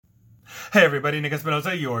Hey everybody, Nick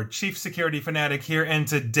Espinosa, your chief security fanatic here, and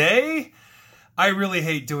today, I really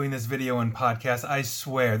hate doing this video and podcast, I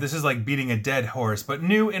swear. This is like beating a dead horse, but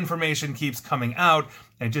new information keeps coming out,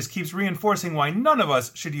 and it just keeps reinforcing why none of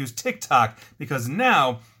us should use TikTok, because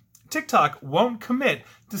now, TikTok won't commit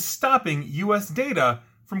to stopping US data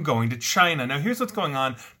from going to China. Now here's what's going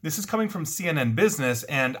on. This is coming from CNN Business,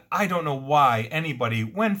 and I don't know why anybody,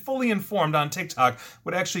 when fully informed on TikTok,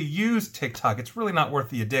 would actually use TikTok. It's really not worth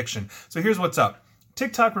the addiction. So here's what's up.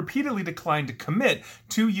 TikTok repeatedly declined to commit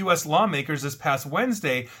to U.S. lawmakers this past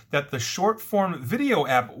Wednesday that the short-form video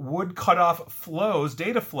app would cut off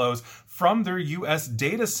data flows from their U.S.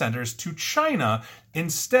 data centers to China,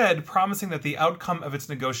 instead promising that the outcome of its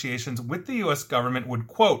negotiations with the U.S. government would,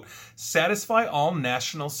 quote, satisfy all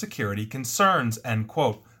national security concerns, end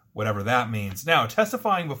quote, whatever that means. Now,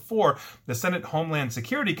 testifying before the Senate Homeland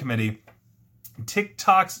Security Committee,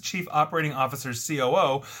 TikTok's Chief Operating Officer,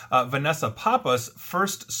 COO, Vanessa Pappas,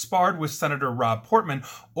 first sparred with Senator Rob Portman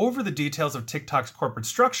over the details of TikTok's corporate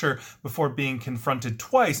structure before being confronted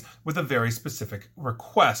twice with a very specific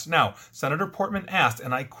request. Now, Senator Portman asked,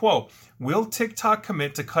 and I quote, will TikTok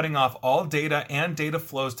commit to cutting off all data and data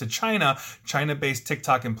flows to China, China-based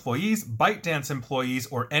TikTok employees, ByteDance employees,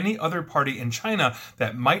 or any other party in China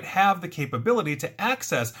that might have the capability to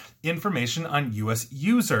access information on U.S.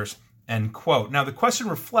 users? End quote. Now, the question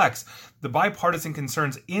reflects the bipartisan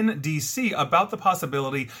concerns in D.C. about the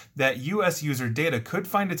possibility that U.S. user data could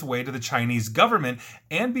find its way to the Chinese government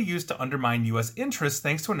and be used to undermine U.S. interests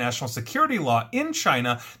thanks to a national security law in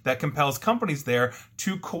China that compels companies there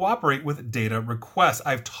to cooperate with data requests.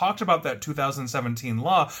 I've talked about that 2017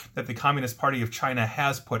 law that the Communist Party of China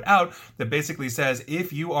has put out that basically says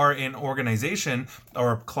if you are an organization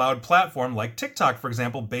or a cloud platform like TikTok, for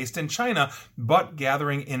example, based in China, but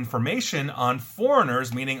gathering information on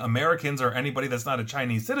foreigners, meaning Americans or anybody that's not a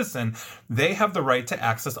Chinese citizen, they have the right to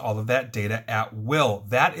access all of that data at will.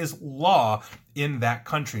 That is law in that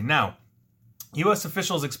country. Now, U.S.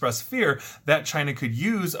 officials expressed fear that China could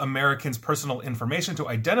use Americans' personal information to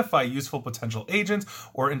identify useful potential agents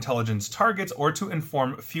or intelligence targets or to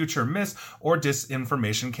inform future mis- or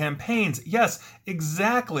disinformation campaigns. Yes,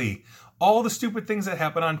 exactly. All the stupid things that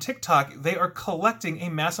happen on TikTok, they are collecting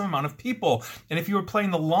a massive amount of people. And if you were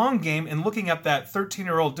playing the long game and looking at that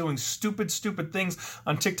 13-year-old doing stupid things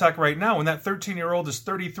on TikTok right now, when that 13-year-old is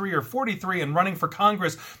 33 or 43 and running for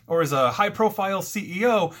Congress or is a high-profile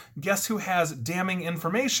CEO, guess who has damning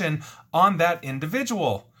information on that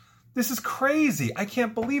individual? This is crazy. I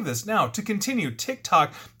can't believe this. Now, to continue,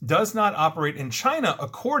 TikTok does not operate in China,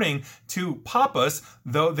 according to Pappas,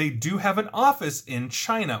 though they do have an office in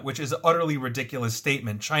China, which is an utterly ridiculous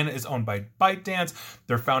statement. China is owned by ByteDance.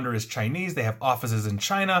 Their founder is Chinese. They have offices in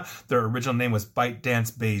China. Their original name was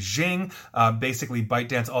ByteDance Beijing. Basically,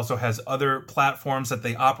 ByteDance also has other platforms that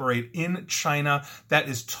they operate in China. That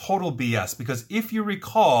is total BS, because if you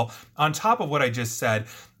recall, on top of what I just said,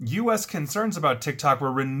 U.S. concerns about TikTok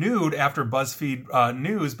were renewed after BuzzFeed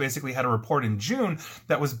News basically had a report in June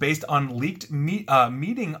that was based on leaked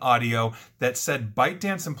meeting audio that said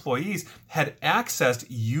ByteDance employees had accessed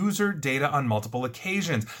user data on multiple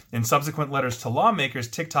occasions. In subsequent letters to lawmakers,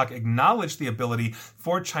 TikTok acknowledged the ability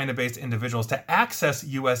for China-based individuals to access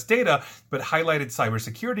U.S. data, but highlighted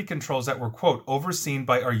cybersecurity controls that were, quote, overseen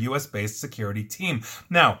by our U.S.-based security team.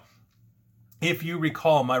 Now, if you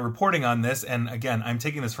recall my reporting on this, and again, I'm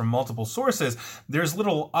taking this from multiple sources, there's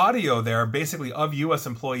little audio there basically of U.S.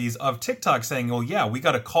 employees of TikTok saying, well, yeah, we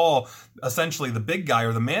got to call essentially the big guy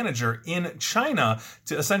or the manager in China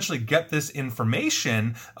to essentially get this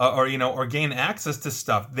information or gain access to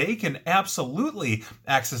stuff. They can absolutely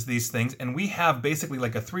access these things. And we have basically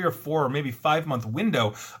like a 3 or 4 or maybe 5 month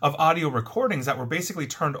window of audio recordings that were basically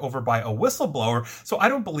turned over by a whistleblower. So I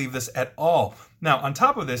don't believe this at all. Now, on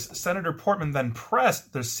top of this, Senator Portman then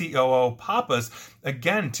pressed the COO Pappas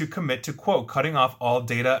again to commit to, quote, cutting off all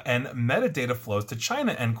data and metadata flows to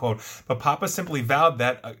China, end quote. But Pappas simply vowed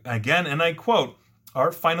that, again, and I quote,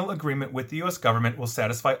 our final agreement with the U.S. government will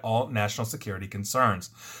satisfy all national security concerns.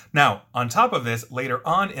 Now, on top of this, later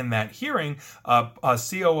on in that hearing,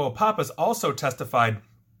 COO Pappas also testified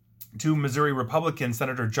to Missouri Republican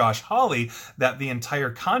Senator Josh Hawley that the entire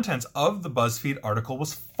contents of the BuzzFeed article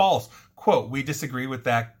was false. Quote, we disagree with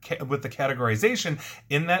the categorization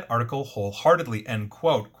in that article wholeheartedly, end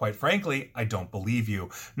quote. Quite frankly, I don't believe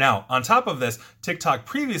you. Now, on top of this, TikTok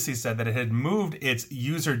previously said that it had moved its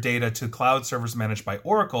user data to cloud servers managed by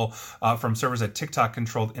Oracle from servers that TikTok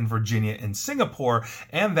controlled in Virginia and Singapore,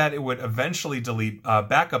 and that it would eventually delete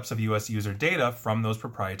backups of US user data from those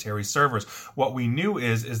proprietary servers. What we knew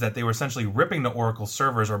is that they were essentially ripping the Oracle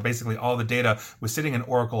servers, or basically all the data was sitting in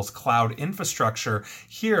Oracle's cloud infrastructure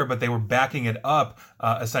here, but they were backing it up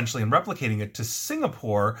essentially and replicating it to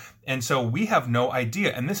Singapore. And so we have no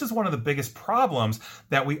idea. And this is one of the biggest problems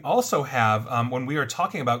that we also have when we are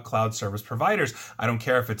talking about cloud service providers. I don't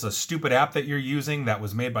care if it's a stupid app that you're using that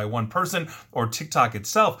was made by one person or TikTok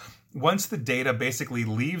itself. Once the data basically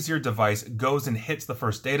leaves your device, goes and hits the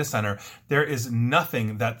first data center, there is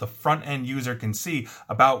nothing that the front end user can see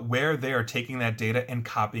about where they are taking that data and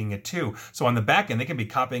copying it to. So on the back end, they can be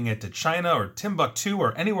copying it to China or Timbuktu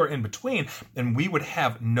or anywhere in between, and we would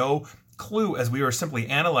have no clue as we were simply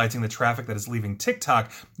analyzing the traffic that is leaving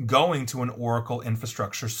TikTok going to an Oracle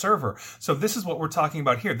infrastructure server. So this is what we're talking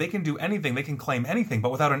about here. They can do anything, they can claim anything,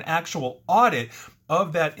 but without an actual audit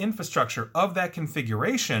of that infrastructure, of that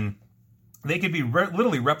configuration, they could be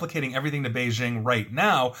literally replicating everything to Beijing right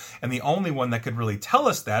now, and the only one that could really tell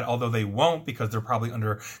us that, although they won't because they're probably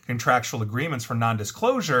under contractual agreements for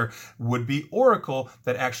non-disclosure, would be Oracle,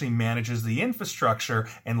 that actually manages the infrastructure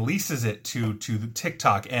and leases it to the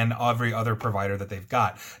TikTok and every other provider that they've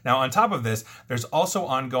got. Now, on top of this, there's also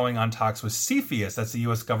ongoing talks with CFIUS, that's the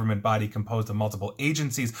U.S. government body composed of multiple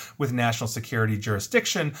agencies with national security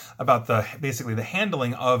jurisdiction, about basically the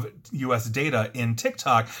handling of U.S. data in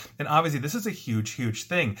TikTok, and obviously this is a huge, huge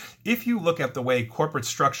thing. If you look at the way corporate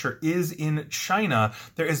structure is in China,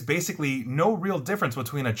 there is basically no real difference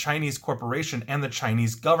between a Chinese corporation and the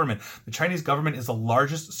Chinese government. The Chinese government is the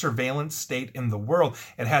largest surveillance state in the world.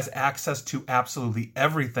 It has access to absolutely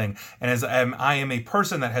everything. And as I am a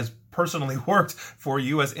person that has personally worked for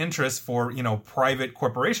U.S. interests, for, private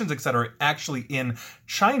corporations, etc., actually in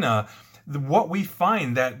China, what we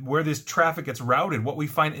find that where this traffic gets routed, what we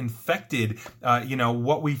find infected,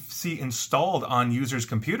 what we see installed on users'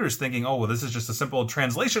 computers thinking, oh, well, this is just a simple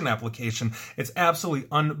translation application. It's absolutely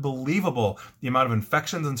unbelievable the amount of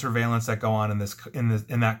infections and surveillance that go on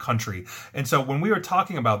in that country. And so when we are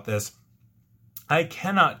talking about this, I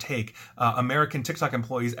cannot take American TikTok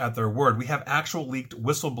employees at their word. We have actual leaked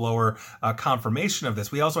whistleblower confirmation of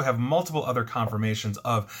this. We also have multiple other confirmations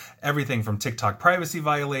of everything from TikTok privacy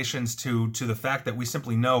violations to the fact that we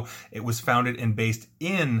simply know it was founded and based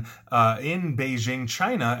in Beijing,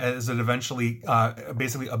 China, as it eventually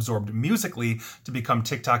basically absorbed Musical.ly to become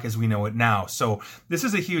TikTok as we know it now. So this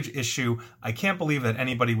is a huge issue. I can't believe that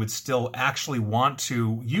anybody would still actually want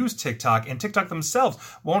to use TikTok, and TikTok themselves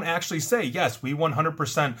won't actually say, yes, we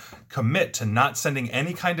 100% commit to not sending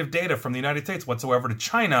any kind of data from the United States whatsoever to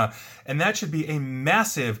China, and that should be a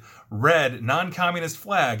massive red non-communist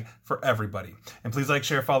flag for everybody. And please like,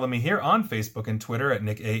 share, follow me here on Facebook and Twitter at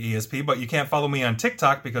NickAESP, but you can't follow me on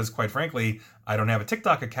TikTok because, quite frankly, I don't have a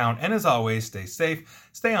TikTok account. And as always, stay safe,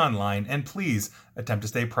 stay online, and please attempt to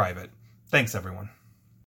stay private. Thanks, everyone.